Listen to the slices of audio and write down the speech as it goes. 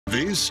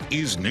This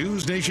is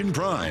NewsNation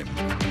Prime.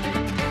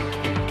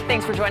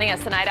 Thanks for joining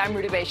us tonight. I'm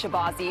Rudabe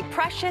Shabazi.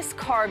 Precious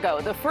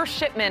cargo. The first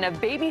shipment of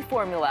baby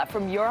formula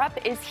from Europe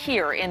is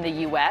here in the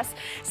U.S.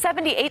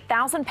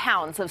 78,000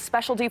 pounds of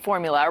specialty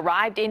formula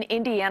arrived in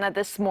Indiana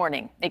this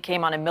morning. It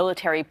came on a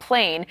military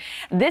plane.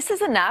 This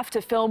is enough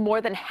to fill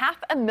more than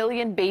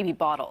 500,000 baby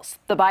bottles.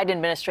 The Biden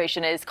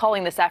administration is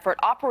calling this effort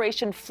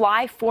Operation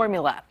Fly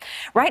Formula.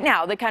 Right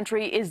now, the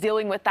country is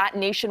dealing with that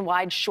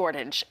nationwide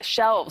shortage.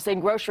 Shelves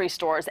in grocery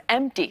stores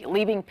empty,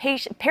 leaving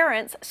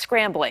parents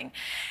scrambling.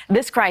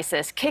 This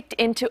crisis kicked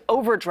into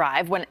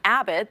overdrive when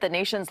Abbott, the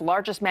nation's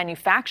largest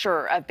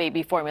manufacturer of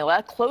baby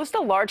formula, closed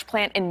a large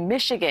plant in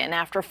Michigan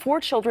after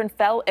 4 children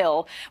fell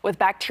ill with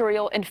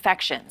bacterial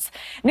infections.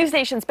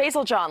 NewsNation's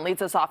Basil John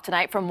leads us off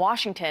tonight from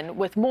Washington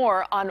with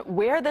more on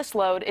where this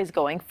load is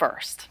going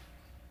first.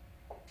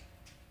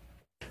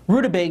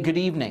 Rudabe, good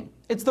evening.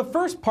 It's the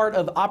first part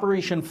of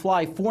Operation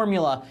Fly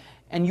Formula,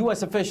 and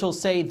U.S.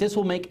 officials say this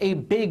will make a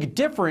big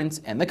difference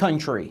in the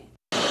country.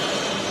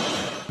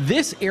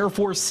 This Air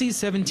Force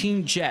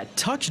C-17 jet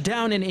touched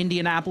down in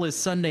Indianapolis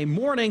Sunday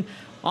morning.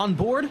 On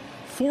board,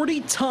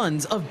 40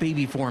 tons of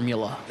baby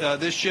formula.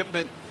 This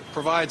shipment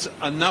provides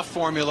enough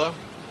formula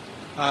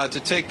to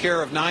take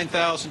care of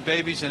 9,000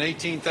 babies and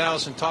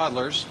 18,000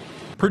 toddlers.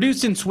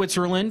 Produced in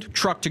Switzerland,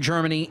 trucked to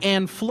Germany,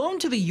 and flown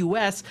to the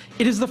U.S.,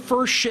 it is the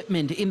first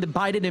shipment in the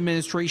Biden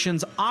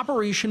administration's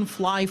Operation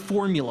Fly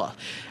Formula.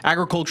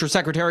 Agriculture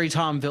Secretary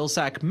Tom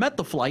Vilsack met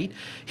the flight.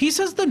 He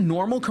says the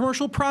normal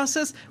commercial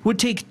process would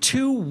take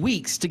 2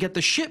 weeks to get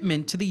the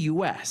shipment to the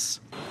U.S.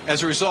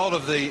 As a result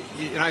of the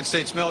United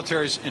States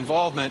military's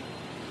involvement,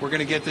 we're going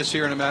to get this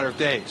here in a matter of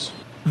days.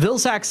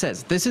 Vilsack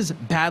says this is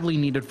badly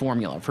needed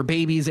formula for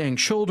babies and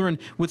children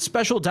with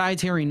special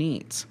dietary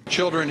needs.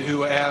 Children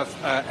who have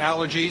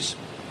allergies,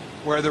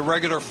 where the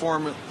regular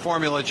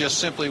formula just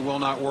simply will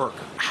not work.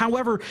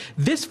 However,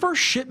 this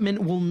first shipment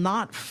will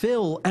not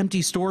fill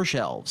empty store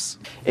shelves.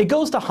 It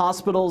goes to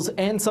hospitals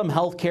and some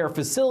healthcare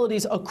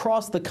facilities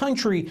across the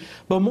country,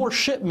 but more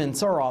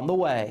shipments are on the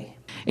way.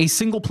 A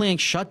single plant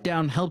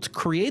shutdown helped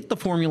create the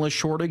formula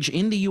shortage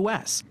in the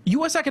U.S.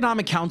 U.S.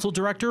 Economic Council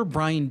Director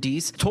Brian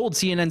Deese told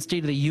CNN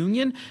State of the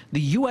Union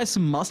the U.S.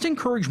 must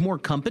encourage more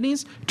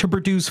companies to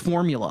produce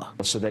formula,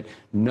 so that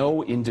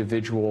no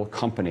individual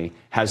company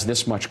has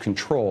this much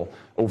control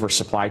over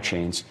supply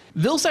chains.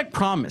 Vilsack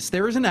promised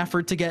there is an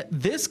effort to get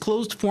this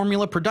closed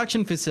formula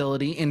production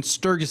facility in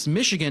Sturgis,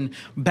 Michigan,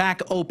 back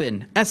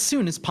open as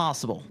soon as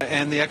possible.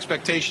 And the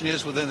expectation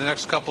is within the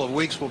next couple of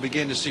weeks we'll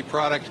begin to see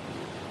product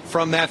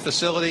from that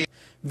facility.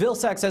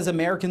 Vilsack says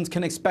Americans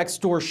can expect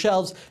store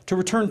shelves to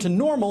return to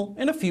normal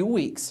in a few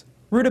weeks.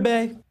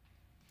 Rudabe.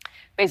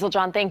 Basil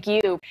John, thank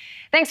you.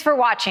 Thanks for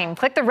watching.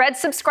 Click the red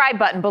subscribe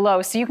button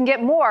below so you can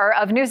get more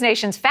of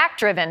NewsNation's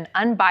fact-driven,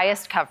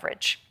 unbiased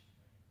coverage.